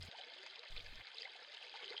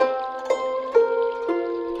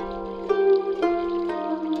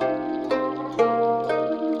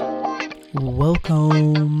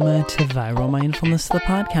Welcome to Viral Mindfulness, the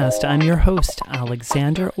podcast. I'm your host,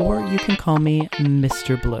 Alexander, or you can call me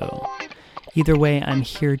Mr. Blue. Either way, I'm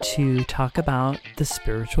here to talk about the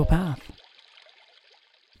spiritual path.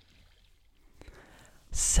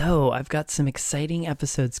 So, I've got some exciting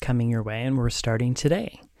episodes coming your way, and we're starting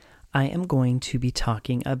today. I am going to be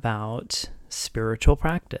talking about spiritual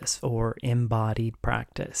practice or embodied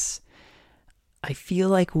practice. I feel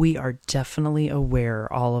like we are definitely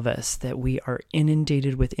aware, all of us, that we are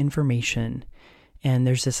inundated with information, and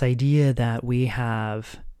there's this idea that we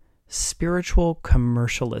have spiritual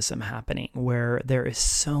commercialism happening, where there is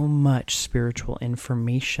so much spiritual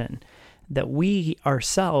information that we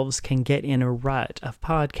ourselves can get in a rut of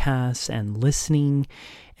podcasts and listening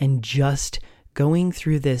and just going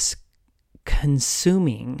through this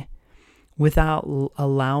consuming without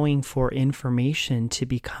allowing for information to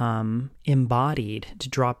become embodied, to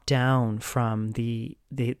drop down from the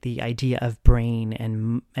idea of brain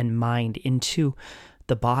and mind into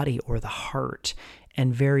the body or the heart.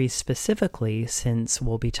 And very specifically, since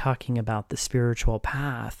we'll be talking about the spiritual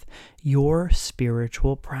path, your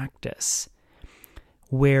spiritual practice,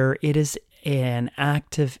 where it is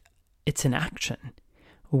it's an action,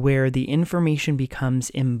 where the information becomes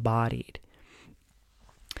embodied.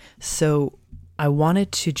 So I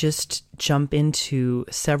wanted to just jump into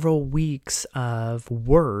several weeks of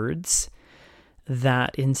words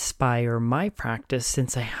that inspire my practice,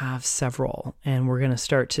 since I have several. And we're going to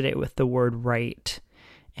start today with the word write,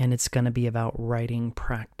 and it's going to be about writing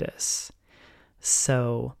practice.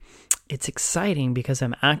 So it's exciting because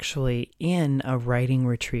I'm actually in a writing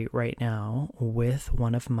retreat right now with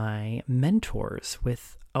one of my mentors,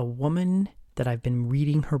 with a woman that I've been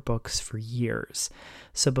reading her books for years.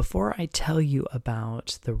 So before I tell you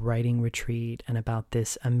about the writing retreat and about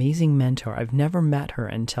this amazing mentor, I've never met her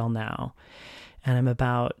until now. And I'm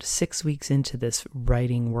about 6 weeks into this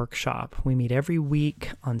writing workshop. We meet every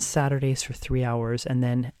week on Saturdays for 3 hours. And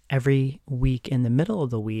then every week in the middle of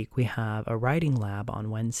the week, we have a writing lab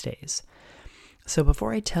on Wednesdays. So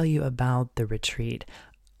before I tell you about the retreat,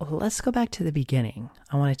 let's go back to the beginning.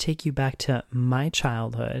 I want to take you back to my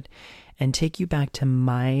childhood and take you back to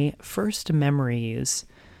my first memories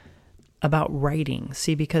about writing.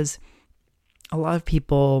 See, because a lot of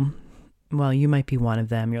people, well, you might be one of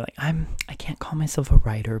them. You're like, I can't call myself a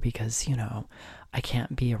writer because, I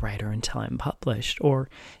can't be a writer until I'm published. Or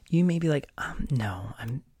you may be like, no,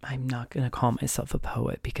 I'm not going to call myself a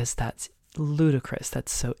poet because that's ludicrous.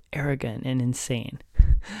 That's so arrogant and insane.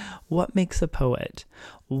 What makes a poet?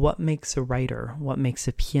 What makes a writer? What makes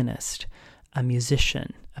a pianist, a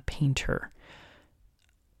musician, a painter?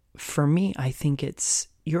 For me, I think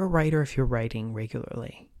you're a writer if you're writing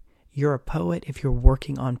regularly. You're a poet if you're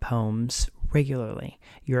working on poems regularly.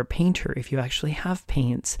 You're a painter if you actually have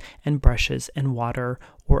paints and brushes and water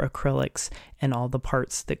or acrylics and all the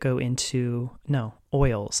parts that go into,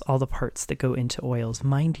 oils, all the parts that go into oils.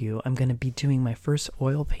 Mind you, I'm going to be doing my first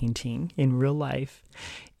oil painting in real life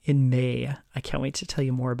in May. I can't wait to tell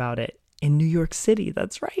you more about it. In New York City,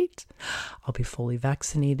 that's right. I'll be fully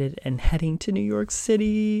vaccinated and heading to New York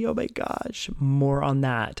City. Oh my gosh, more on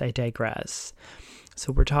that. I digress.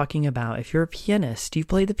 So we're talking about, if you're a pianist, you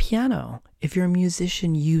play the piano. If you're a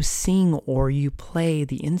musician, you sing or you play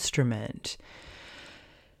the instrument.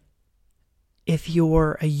 If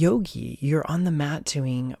you're a yogi, you're on the mat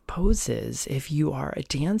doing poses. If you are a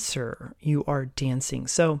dancer, you are dancing.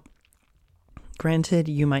 So granted,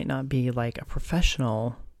 you might not be like a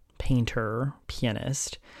professional painter,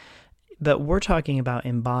 pianist, but we're talking about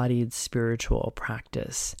embodied spiritual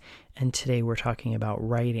practice. And today we're talking about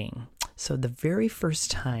writing. So the very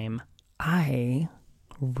first time I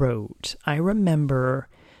wrote, I remember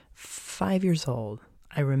 5 years old.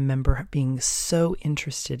 I remember being so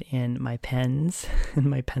interested in my pens and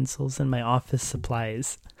my pencils and my office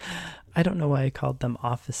supplies. I don't know why I called them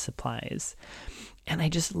office supplies. And I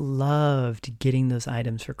just loved getting those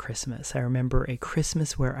items for Christmas. I remember a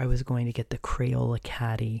Christmas where I was going to get the Crayola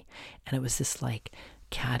caddy, and it was this like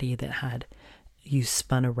caddy that had, you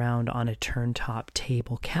spun around on a turn-top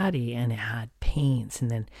table caddy, and it had paints,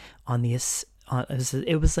 and then on the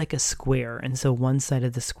it was like a square, and so one side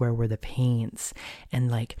of the square were the paints,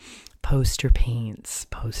 and like poster paints.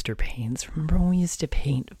 Remember when we used to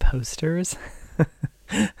paint posters?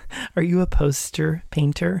 Are you a poster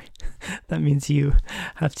painter? That means you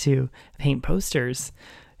have to paint posters.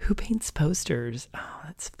 Who paints posters? Oh,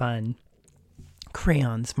 that's fun.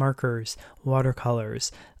 Crayons, markers,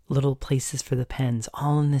 watercolors, little places for the pens,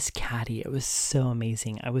 all in this caddy. It was so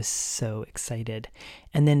amazing. I was so excited.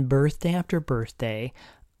 And then birthday after birthday,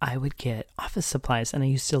 I would get office supplies, and I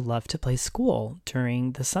used to love to play school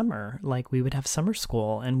during the summer. Like, we would have summer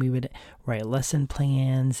school, and we would write lesson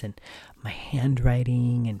plans, and my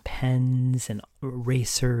handwriting, and pens, and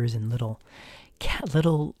erasers, and little,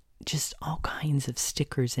 just all kinds of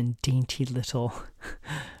stickers and dainty little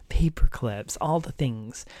paper clips, all the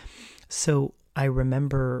things. So I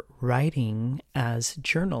remember writing as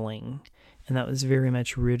journaling, and that was very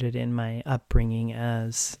much rooted in my upbringing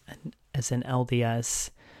as an LDS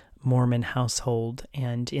Mormon household,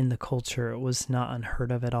 and in the culture it was not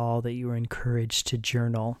unheard of at all that you were encouraged to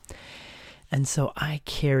journal. And so I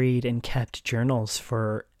carried and kept journals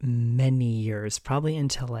for many years, probably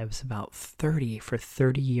until I was about 30, for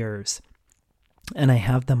 30 years. And I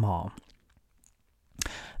have them all.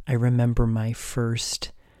 I remember my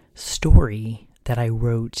first story that I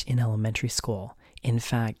wrote in elementary school. In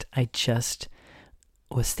fact, I just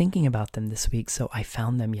was thinking about them this week, so I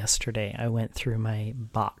found them yesterday. I went through my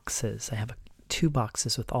boxes. I have 2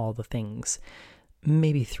 boxes with all the things,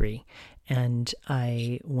 maybe 3. And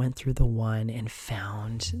I went through the one and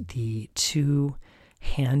found the 2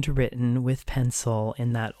 handwritten with pencil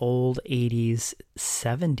in that old 80s,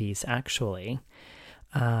 70s actually,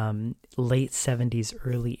 late 70s,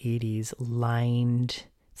 early 80s, lined.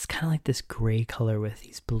 It's kind of like this gray color with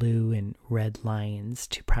these blue and red lines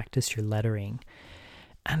to practice your lettering.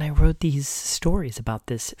 And I wrote these stories about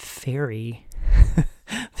this fairy.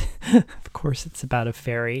 Of course, it's about a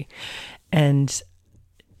fairy. And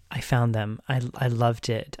I found them. I loved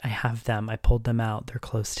it. I have them. I pulled them out. They're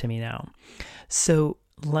close to me now. So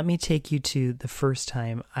let me take you to the first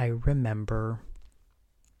time I remember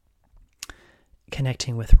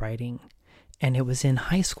connecting with writing. And it was in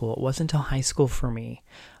high school. It wasn't until high school for me.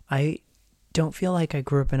 I don't feel like I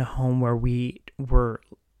grew up in a home where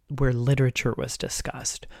where literature was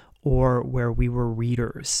discussed or where we were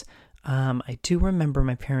readers. I do remember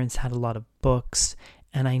my parents had a lot of books,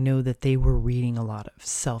 and I know that they were reading a lot of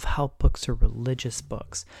self-help books or religious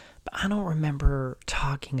books, but I don't remember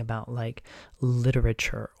talking about like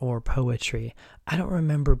literature or poetry. I don't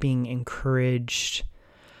remember being encouraged.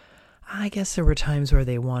 I guess there were times where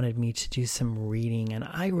they wanted me to do some reading, and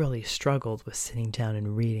I really struggled with sitting down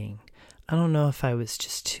and reading. I don't know if I was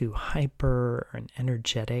just too hyper and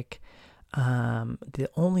energetic. The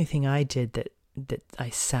only thing I did that I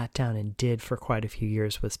sat down and did for quite a few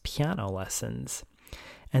years was piano lessons.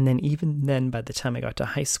 And then even then, by the time I got to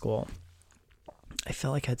high school, I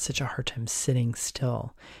felt like I had such a hard time sitting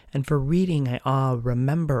still. And for reading, I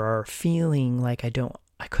remember feeling like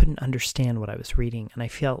I couldn't understand what I was reading. And I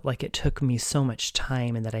felt like it took me so much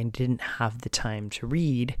time and that I didn't have the time to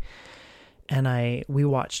read. And we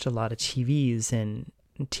watched a lot of TV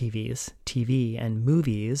and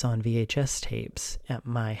movies on VHS tapes at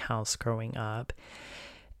my house growing up.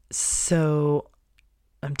 So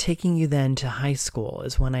I'm taking you then to high school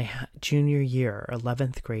is when junior year,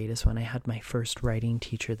 11th grade is when I had my first writing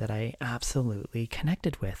teacher that I absolutely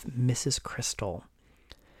connected with, Mrs. Crystal.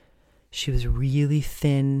 She was really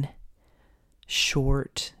thin,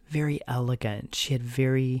 short, very elegant. She had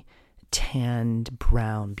very tanned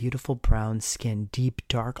brown, beautiful brown skin, deep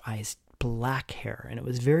dark eyes, black hair, and it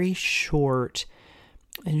was very short.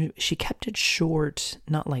 And she kept it short,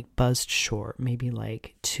 not like buzzed short, maybe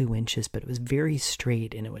like 2 inches, but it was very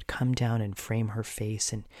straight, and it would come down and frame her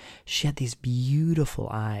face. And she had these beautiful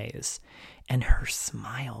eyes, and her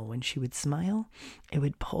smile, when she would smile, it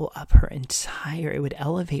would pull up it would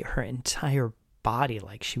elevate her entire body,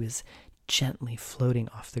 like she was gently floating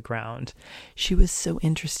off the ground. She was so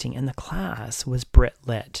interesting, and the class was Brit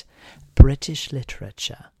Lit, British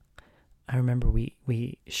Literature. I remember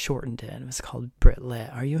we shortened it, and it was called Brit Lit.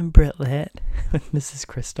 Are you in Brit Lit with Mrs.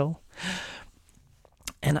 Crystal?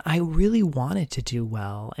 And I really wanted to do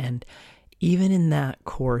well, and even in that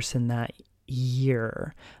course, in that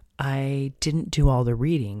year, I didn't do all the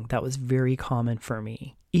reading. That was very common for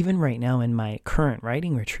me. Even right now in my current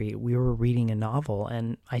writing retreat, we were reading a novel,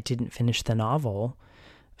 and I didn't finish the novel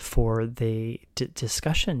for the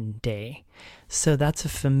discussion day. So that's a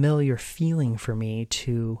familiar feeling for me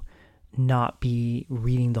to not be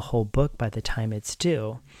reading the whole book by the time it's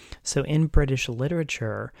due. So in British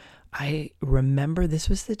literature, I remember this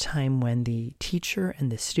was the time when the teacher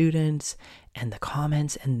and the students and the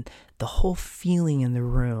comments and the whole feeling in the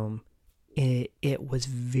room, it was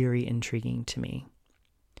very intriguing to me.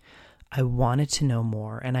 I wanted to know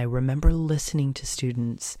more, and I remember listening to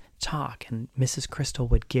students talk, and Mrs. Crystal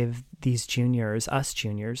would give these juniors, us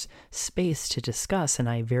juniors, space to discuss, and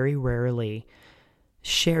I very rarely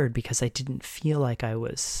shared because I didn't feel like I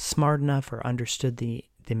was smart enough or understood the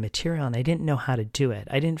material, and I didn't know how to do it.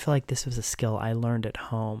 I didn't feel like this was a skill I learned at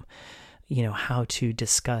home. how to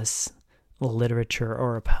discuss literature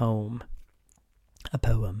or a poem. A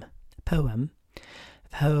poem. Poem.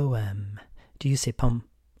 Poem. Do you say poem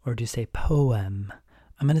or do you say poem?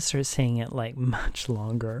 I'm going to start saying it like much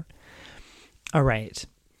longer. All right.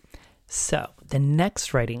 So the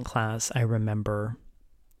next writing class I remember,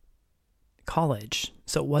 college.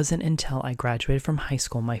 So it wasn't until I graduated from high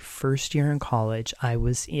school, my first year in college, I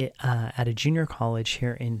was at a junior college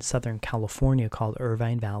here in Southern California called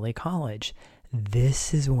Irvine Valley College.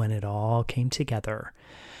 This is when it all came together.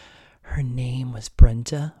 Her name was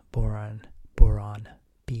Brenda Boron.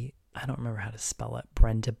 I don't remember how to spell it.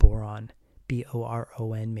 Brenda Boron.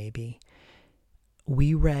 Boron maybe.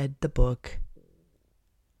 We read the book.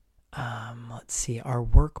 Let's see. Our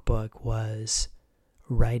workbook was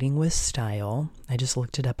Writing with Style. I just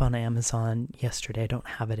looked it up on Amazon yesterday. I don't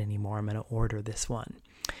have it anymore. I'm going to order this one.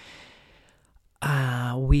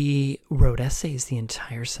 We wrote essays the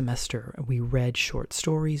entire semester. We read short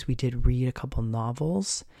stories. We did read a couple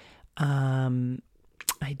novels.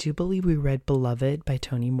 I do believe we read Beloved by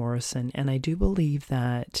Toni Morrison, and I do believe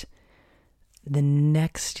that the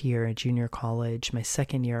next year at junior college, my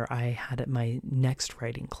second year, I had my next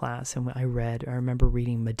writing class, and I remember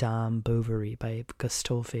reading Madame Bovary by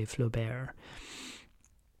Gustave Flaubert.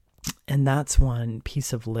 And that's one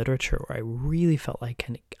piece of literature where I really felt like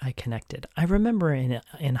I connected. I remember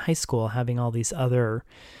in high school having all these other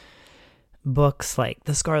books like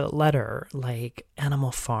The Scarlet Letter, like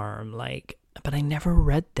Animal Farm, but I never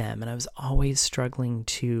read them, and I was always struggling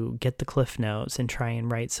to get the Cliff Notes and try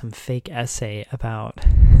and write some fake essay about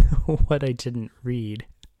what I didn't read.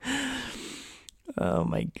 Oh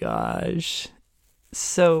my gosh.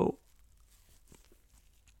 So,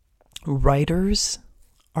 writers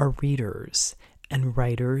are readers, and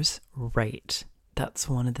writers write. That's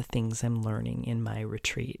one of the things I'm learning in my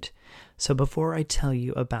retreat. So before I tell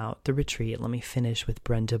you about the retreat, let me finish with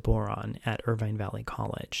Brenda Boron at Irvine Valley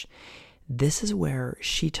College. This is where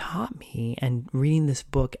she taught me, and reading this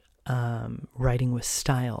book, Writing with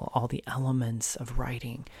Style, all the elements of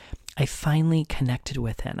writing, I finally connected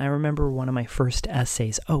with it. And I remember one of my first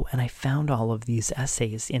essays. Oh, and I found all of these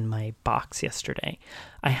essays in my box yesterday.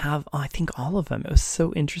 I have, I think, all of them. It was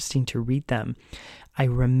so interesting to read them. I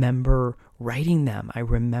remember writing them. I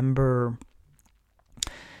remember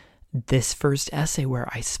this first essay where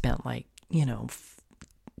I spent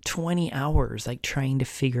 20 hours trying to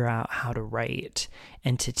figure out how to write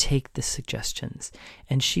and to take the suggestions.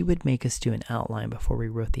 And she would make us do an outline before we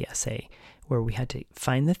wrote the essay, where we had to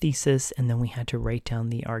find the thesis, and then we had to write down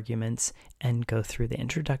the arguments and go through the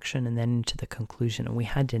introduction and then into the conclusion. And we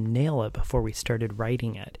had to nail it before we started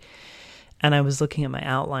writing it. And I was looking at my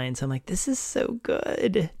outlines. I'm like, this is so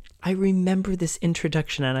good. I remember this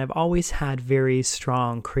introduction, and I've always had very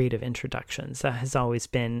strong creative introductions. That has always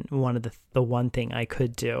been one of the one thing I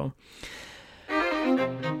could do.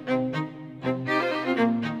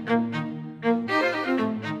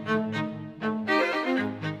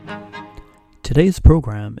 Today's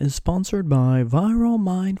program is sponsored by Viral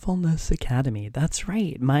Mindfulness Academy. That's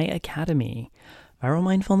right, my academy. Viral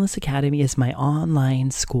Mindfulness Academy is my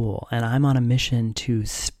online school, and I'm on a mission to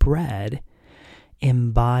spread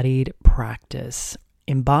embodied practice,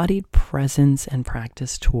 embodied presence and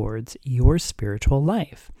practice towards your spiritual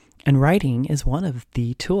life. And writing is one of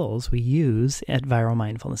the tools we use at Viral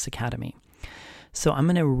Mindfulness Academy. So I'm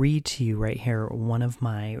going to read to you right here one of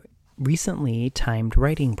my recently timed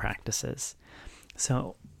writing practices.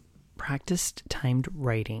 So practiced timed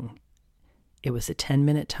writing. It was a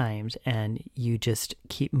 10-minute timed, and you just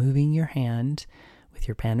keep moving your hand with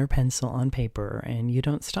your pen or pencil on paper, and you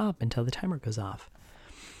don't stop until the timer goes off.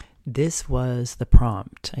 This was the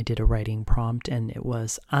prompt. I did a writing prompt, and it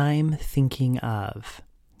was, I'm thinking of,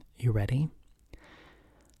 you ready?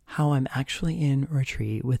 How I'm actually in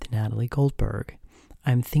retreat with Natalie Goldberg.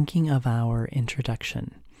 I'm thinking of our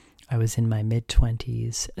introduction. I was in my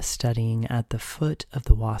mid-20s studying at the foot of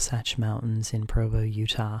the Wasatch Mountains in Provo,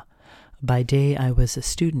 Utah. By day, I was a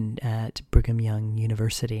student at Brigham Young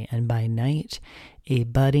University, and by night, a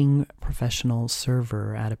budding professional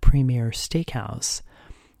server at a premier steakhouse.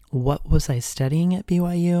 What was I studying at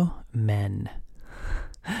BYU? Men.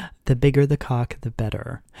 The bigger the cock, the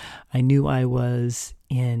better. I knew I was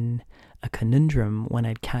in a conundrum when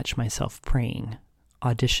I'd catch myself praying,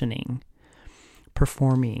 auditioning,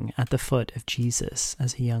 performing at the foot of Jesus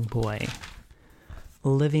as a young boy.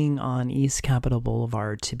 Living on East Capitol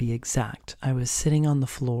Boulevard, to be exact. I was sitting on the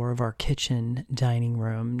floor of our kitchen dining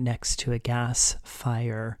room next to a gas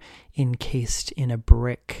fire encased in a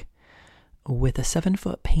brick with a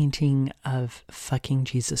 7-foot painting of fucking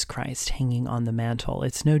Jesus Christ hanging on the mantle.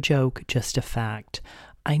 It's no joke, just a fact.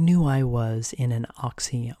 I knew I was in an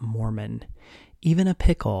oxymormon, even a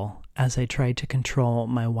pickle, as I tried to control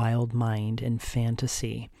my wild mind and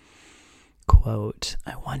fantasy. Quote,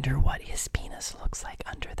 I wonder what his penis looks like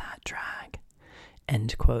under that drag.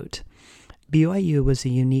 End quote. BYU was a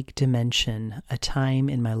unique dimension, a time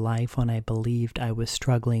in my life when I believed I was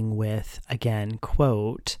struggling with, again,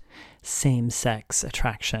 quote, same-sex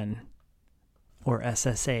attraction, or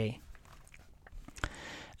SSA.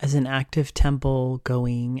 As an active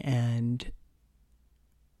temple-going and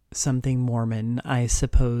something Mormon, I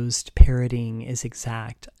supposed parroting is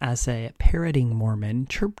exact. As a parroting Mormon,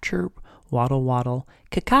 chirp, chirp, waddle, waddle,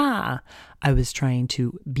 caca, I was trying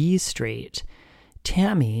to be straight.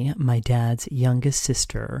 Tammy, my dad's youngest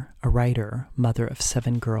sister, a writer, mother of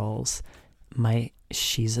 7 girls,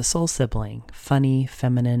 she's a soul sibling, funny,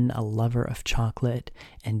 feminine, a lover of chocolate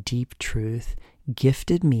and deep truth,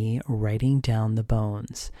 gifted me Writing Down the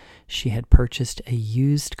Bones. She had purchased a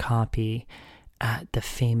used copy at the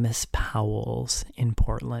famous Powell's in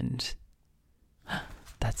Portland.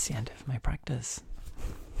 That's the end of my practice.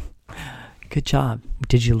 Good job.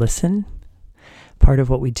 Did you listen? Part of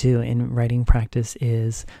what we do in writing practice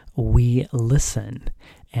is we listen,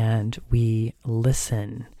 and we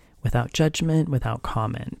listen without judgment, without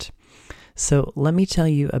comment. So let me tell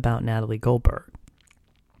you about Natalie Goldberg.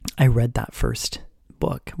 I read that first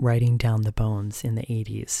book, Writing Down the Bones, in the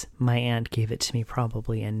 80s. My aunt gave it to me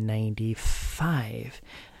probably in 95.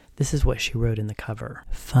 This is what she wrote in the cover.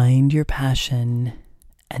 Find your passion,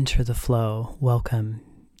 enter the flow, welcome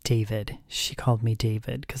David. She called me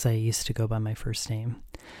David because I used to go by my first name.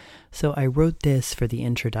 So I wrote this for the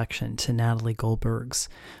introduction to Natalie Goldberg's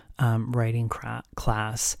writing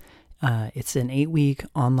class. It's an 8-week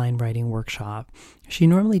online writing workshop. She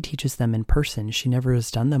normally teaches them in person. She never has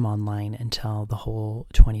done them online until the whole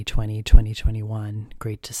 2020, 2021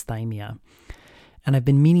 Great Dysthymia. And I've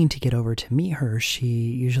been meaning to get over to meet her. She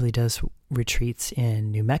usually does retreats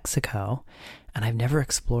in New Mexico, and I've never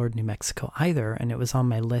explored New Mexico either, and it was on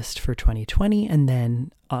my list for 2020, and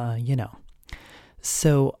then,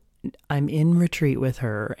 So I'm in retreat with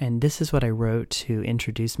her, and this is what I wrote to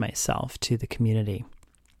introduce myself to the community.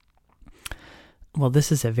 Well,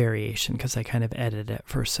 this is a variation because I kind of edited it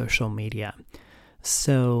for social media.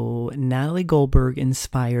 So Natalie Goldberg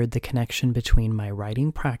inspired the connection between my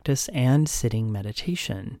writing practice and sitting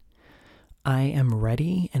meditation. I am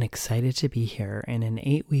ready and excited to be here in an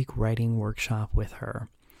 8-week writing workshop with her.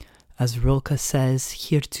 As Rilke says,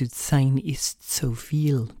 hier zu sein ist so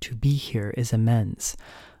viel, to be here is immense.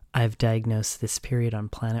 I've diagnosed this period on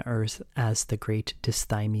planet Earth as the Great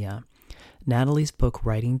Dysthymia. Natalie's book,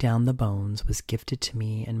 Writing Down the Bones, was gifted to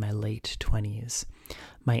me in my late 20s.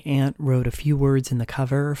 My aunt wrote a few words in the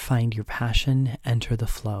cover, find your passion, enter the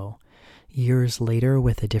flow. Years later,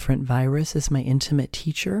 with a different virus as my intimate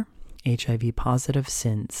teacher, HIV positive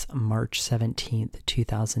since March 17th,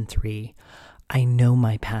 2003, I know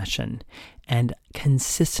my passion and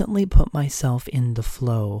consistently put myself in the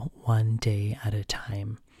flow one day at a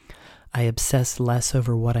time. I obsess less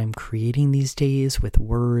over what I'm creating these days with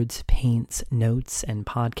words, paints, notes, and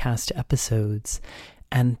podcast episodes,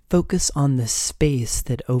 and focus on the space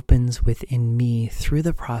that opens within me through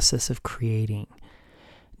the process of creating.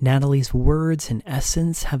 Natalie's words and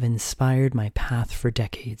essence have inspired my path for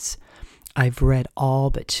decades. I've read all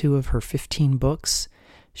but 2 of her 15 books.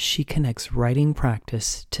 She connects writing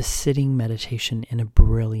practice to sitting meditation in a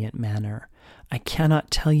brilliant manner. I cannot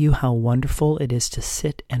tell you how wonderful it is to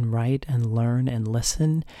sit and write and learn and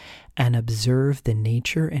listen and observe the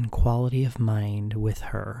nature and quality of mind with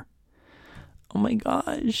her. Oh my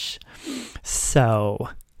gosh. So,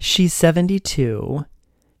 she's 72.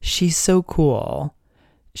 She's so cool.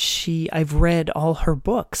 I've read all her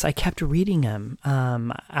books. I kept reading them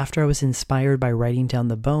after I was inspired by Writing Down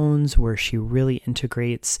the Bones, where she really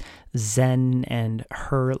integrates Zen and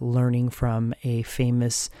her learning from a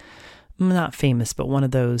famous, not famous, but one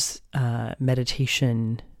of those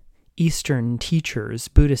meditation Eastern teachers,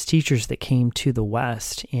 Buddhist teachers that came to the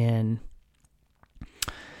West in,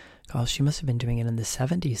 gosh, she must have been doing it in the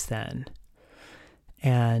 70s then.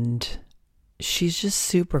 And she's just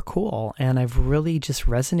super cool, and I've really just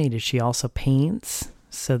resonated. She also paints,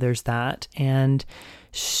 so there's that. And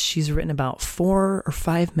she's written about 4 or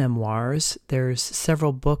 5 memoirs. There's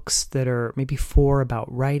several books that are maybe 4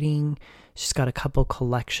 about writing. She's got a couple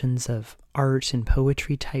collections of art and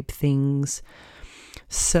poetry type things.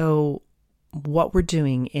 So what we're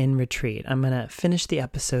doing in retreat, I'm going to finish the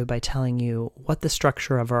episode by telling you what the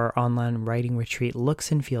structure of our online writing retreat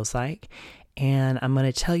looks and feels like. And I'm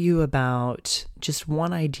going to tell you about just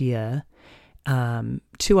one idea, 2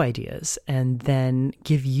 ideas, and then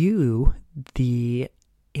give you the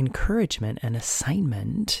encouragement and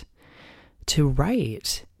assignment to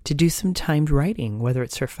write, to do some timed writing, whether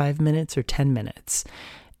it's for 5 minutes or 10 minutes,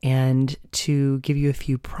 and to give you a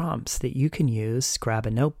few prompts that you can use. Grab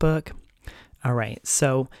a notebook. All right,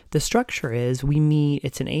 so the structure is we meet,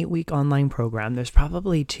 it's an 8-week online program. There's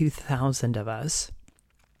probably 2,000 of us.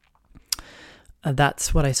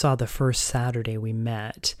 That's what I saw the first Saturday we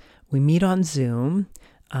met. We meet on Zoom.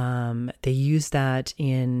 They use that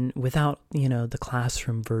without, the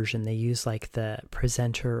classroom version. They use like the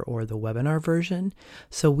presenter or the webinar version.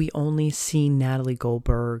 So we only see Natalie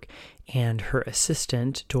Goldberg and her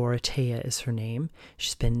assistant, Dorothea is her name.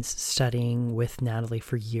 She's been studying with Natalie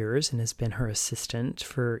for years and has been her assistant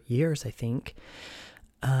for years, I think.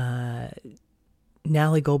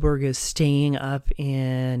 Natalie Goldberg is staying up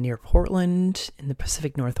near Portland in the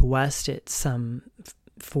Pacific Northwest. It's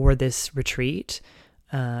for this retreat.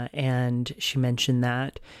 And she mentioned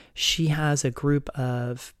that she has a group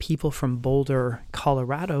of people from Boulder,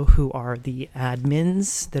 Colorado, who are the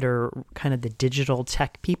admins that are kind of the digital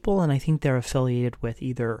tech people. And I think they're affiliated with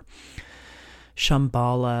either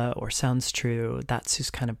Shambhala or Sounds True. That's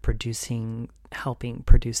who's kind of helping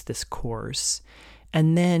produce this course.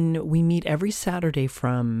 And then we meet every Saturday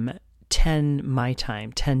from 10 my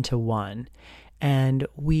time, 10 to 1. And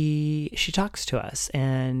she talks to us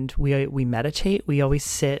and we meditate. We always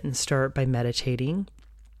sit and start by meditating.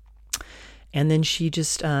 And then she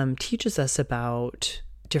just teaches us about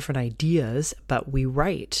different ideas, but we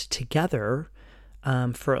write together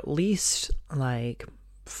for at least like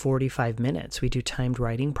 45 minutes. We do timed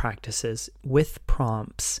writing practices with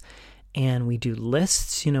prompts. And we do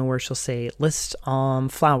lists, where she'll say, list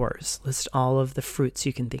flowers, list all of the fruits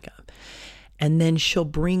you can think of. And then she'll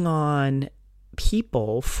bring on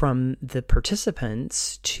people from the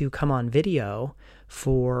participants to come on video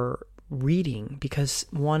for reading, because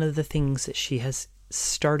one of the things that she has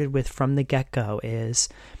started with from the get-go is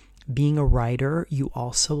being a writer, you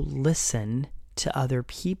also listen to other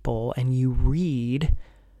people and you read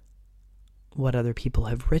what other people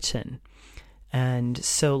have written. And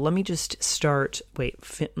so let me just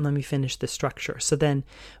let me finish the structure. So then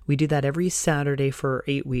we do that every Saturday for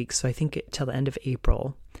 8 weeks. So I think till the end of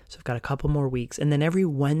April. So I've got a couple more weeks. And then every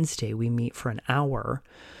Wednesday we meet for an hour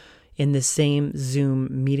in the same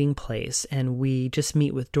Zoom meeting place. And we just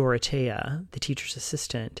meet with Dorothea, the teacher's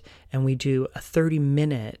assistant, and we do a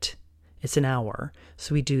 30-minute, it's an hour.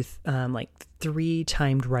 So we do like 3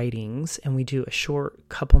 timed writings, and we do a short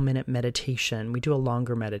couple-minute meditation. We do a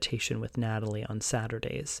longer meditation with Natalie on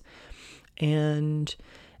Saturdays. And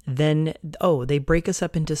then, they break us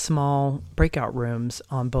up into small breakout rooms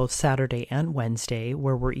on both Saturday and Wednesday,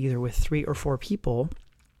 where we're either with 3 or 4 people.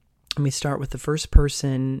 And we start with the first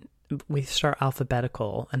person. We start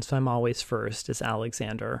alphabetical, and so I'm always first, as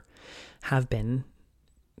Alexander have been.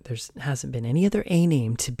 There hasn't been any other A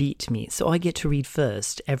name to beat me, so I get to read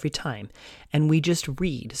first every time. And we just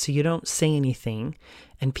read, so you don't say anything,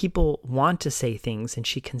 and people want to say things, and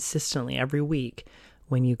she consistently, every week,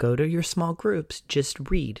 when you go to your small groups, just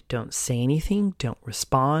read. Don't say anything, don't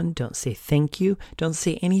respond, don't say thank you, don't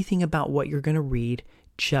say anything about what you're going to read,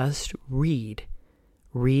 just read.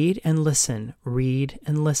 Read and listen,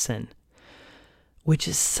 which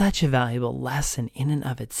is such a valuable lesson in and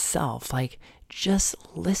of itself. Like, just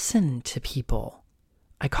listen to people.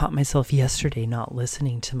 I caught myself yesterday not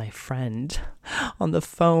listening to my friend on the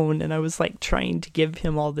phone, and I was like trying to give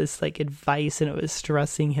him all this like advice, and it was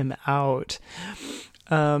stressing him out.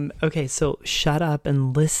 Okay, so shut up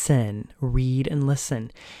and listen, read and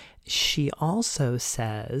listen. She also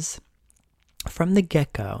says from the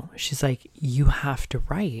get-go, she's like, you have to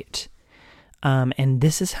write. And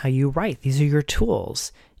this is how you write. These are your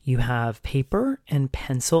tools. You have paper and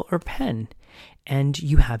pencil or pen, and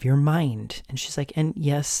you have your mind. And she's like, and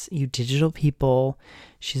yes, you digital people.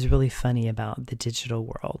 She's really funny about the digital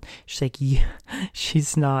world. She's like, yeah,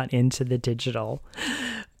 she's not into the digital.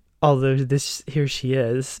 Although here she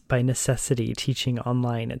is by necessity teaching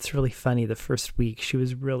online. It's really funny. The first week she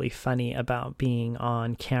was really funny about being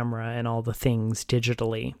on camera and all the things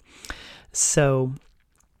digitally. So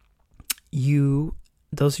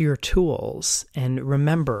those are your tools. And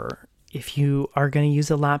remember, if you are going to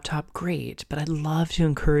use a laptop, great. But I'd love to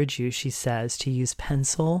encourage you, she says, to use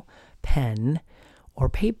pencil, pen, or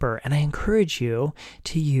paper. And I encourage you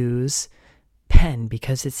to use pen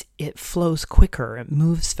because it flows quicker, it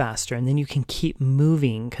moves faster, and then you can keep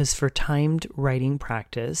moving. Because for timed writing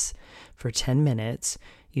practice for 10 minutes,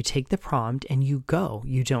 you take the prompt and you go.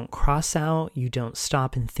 You don't cross out, you don't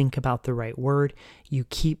stop and think about the right word. You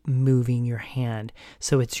keep moving your hand.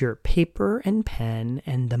 So it's your paper and pen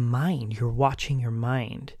and the mind. You're watching your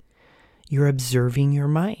mind. You're observing your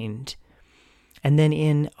mind. And then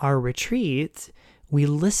in our retreats, we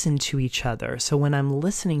listen to each other. So when I'm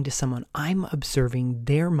listening to someone, I'm observing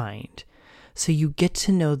their mind. So you get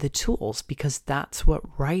to know the tools, because that's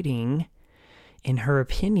what writing, in her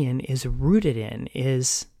opinion, is rooted in,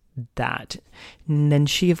 is that. And then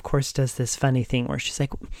she, of course, does this funny thing where she's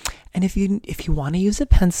like, and if you want to use a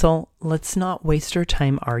pencil, let's not waste our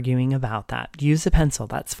time arguing about that. Use a pencil,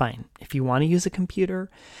 that's fine. If you want to use a computer,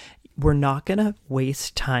 we're not going to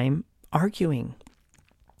waste time arguing.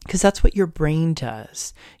 Because that's what your brain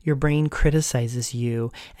does. Your brain criticizes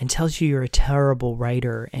you and tells you you're a terrible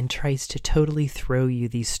writer and tries to totally throw you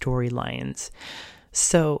these storylines.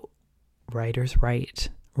 So writers write,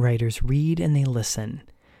 writers read, and they listen.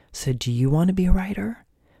 So do you want to be a writer?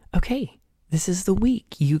 Okay, this is the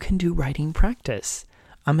week. You can do writing practice.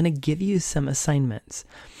 I'm going to give you some assignments.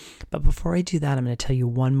 But before I do that, I'm going to tell you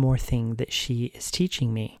one more thing that she is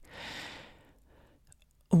teaching me.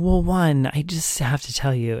 Well, one, I just have to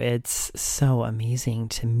tell you, it's so amazing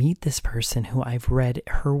to meet this person who I've read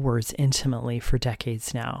her words intimately for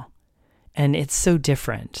decades now. And it's so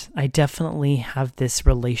different. I definitely have this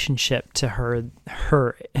relationship to her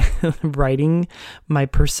writing my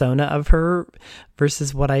persona of her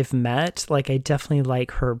versus what I've met. Like, I definitely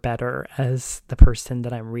like her better as the person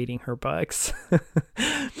that I'm reading her books.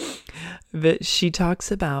 But she talks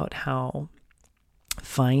about how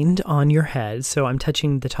find on your head, so I'm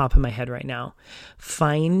touching the top of my head right now,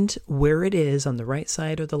 find where it is on the right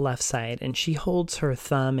side or the left side, and she holds her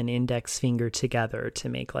thumb and index finger together to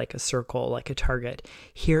make like a circle, like a target.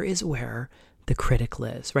 Here is where the critic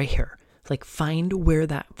lives, right here. Like, find where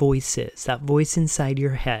that voice is, that voice inside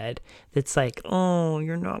your head that's like, oh,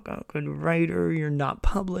 you're not a good writer, you're not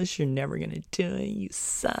published, you're never going to do it, you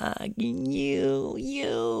suck,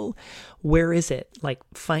 you. Where is it? Like,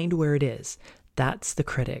 find where it is. That's the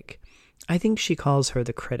critic. I think she calls her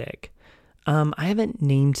the critic. I haven't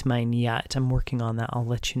named mine yet. I'm working on that. I'll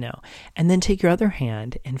let you know. And then take your other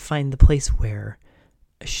hand and find the place where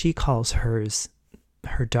she calls hers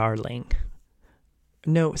her darling.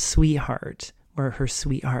 No, sweetheart, where her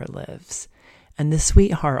sweetheart lives. And the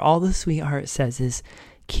sweetheart, all the sweetheart says is,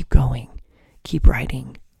 keep going, keep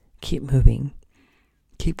writing, keep moving,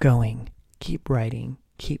 keep going, keep writing,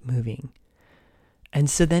 keep moving. And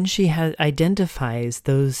so then she identifies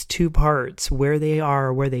those two parts, where they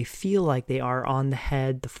are, where they feel like they are on the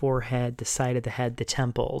head, the forehead, the side of the head, the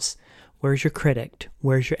temples. Where's your critic?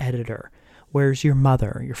 Where's your editor? Where's your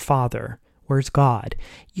mother, your father? Where's God?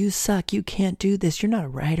 You suck. You can't do this. You're not a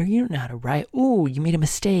writer. You don't know how to write. Ooh, you made a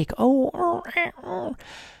mistake. Oh,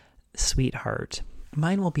 sweetheart.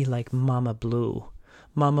 Mine will be like Mama Blue.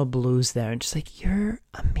 Mama Blue's there and she's like, you're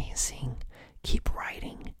amazing. Keep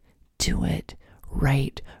writing. Do it.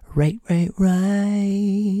 Right.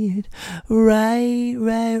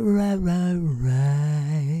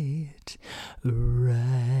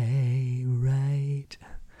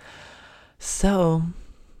 So,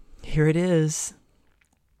 here it is.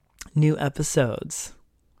 New episodes.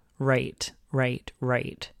 Right.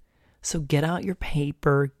 So get out your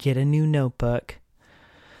paper, get a new notebook,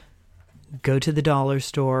 go to the dollar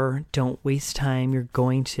store, don't waste time. You're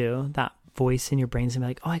going to. That voice in your brain's gonna be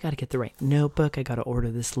like, oh, I gotta get the right notebook, I gotta order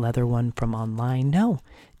this leather one from online. No,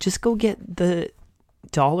 just go get the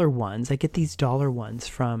dollar ones. I get these dollar ones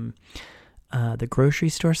from the grocery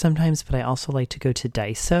store sometimes, but I also like to go to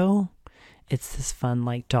Daiso. It's this fun,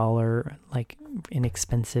 like, dollar, like,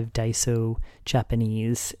 inexpensive Daiso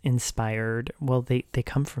Japanese inspired. Well, they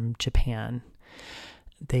come from Japan.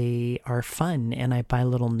 They are fun, and I buy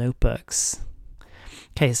little notebooks.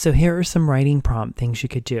 Okay, so here are some writing prompt things you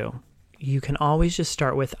could do. You can always just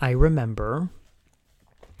start with, I remember.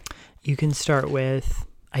 You can start with,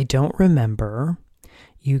 I don't remember.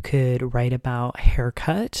 You could write about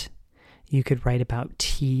haircut. You could write about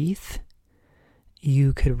teeth.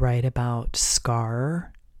 You could write about scars,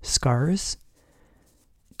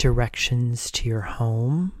 directions to your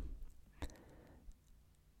home.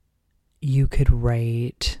 You could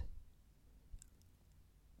write,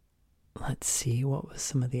 let's see, what was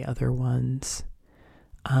some of the other ones?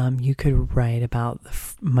 You could write about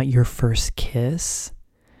your first kiss.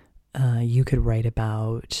 You could write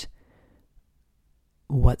about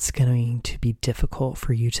what's going to be difficult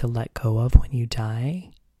for you to let go of when you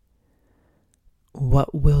die.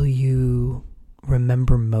 What will you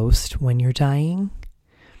remember most when you're dying?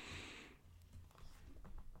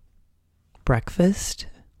 Breakfast.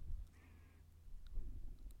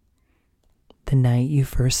 The night you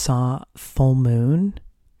first saw full moon.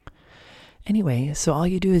 Anyway, so all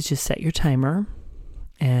you do is just set your timer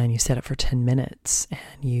and you set it for 10 minutes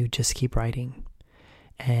and you just keep writing.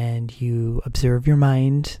 and you observe your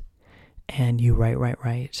mind and you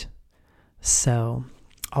write. So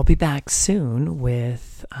I'll be back soon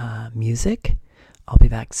with music. I'll be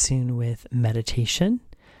back soon with meditation.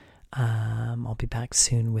 I'll be back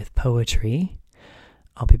soon with poetry.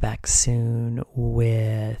 I'll be back soon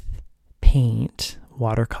with paint,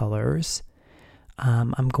 watercolors.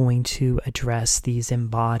 I'm going to address these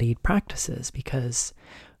embodied practices because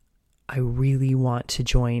I really want to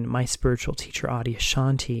join my spiritual teacher,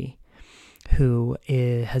 Adyashanti, who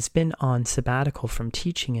has been on sabbatical from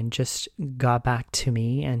teaching and just got back to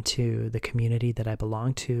me and to the community that I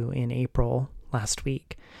belong to in April last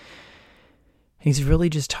week. He's really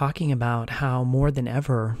just talking about how more than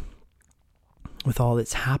ever, with all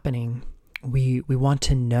that's happening, we want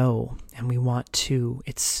to know, and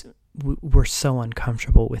we're so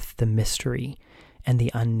uncomfortable with the mystery and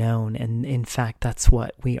the unknown. And in fact, that's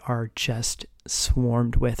what we are just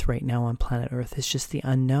swarmed with right now on planet Earth. It's just the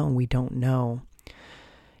unknown. We don't know.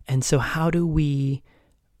 And so how do we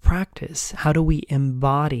practice? How do we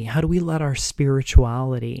embody? How do we let our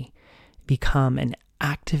spirituality become an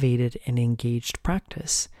activated and engaged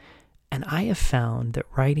practice? And I have found that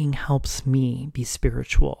writing helps me be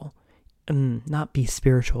spiritual. Not be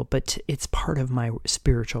spiritual, but it's part of my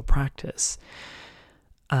spiritual practice.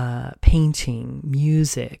 Painting,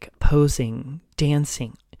 music, posing,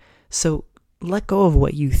 dancing. So let go of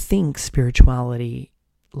what you think spirituality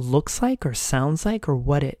looks like or sounds like, or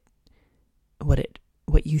what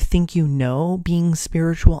you think you know being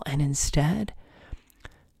spiritual, and instead,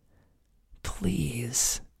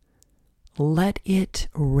 please let it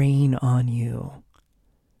rain on you.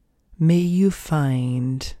 May you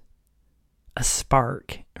find a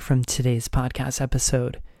spark from today's podcast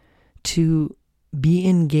episode to be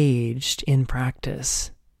engaged in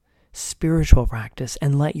practice, spiritual practice,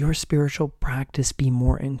 and let your spiritual practice be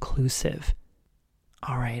more inclusive.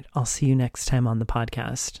 All right, I'll see you next time on the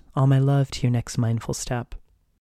podcast. All my love to your next mindful step.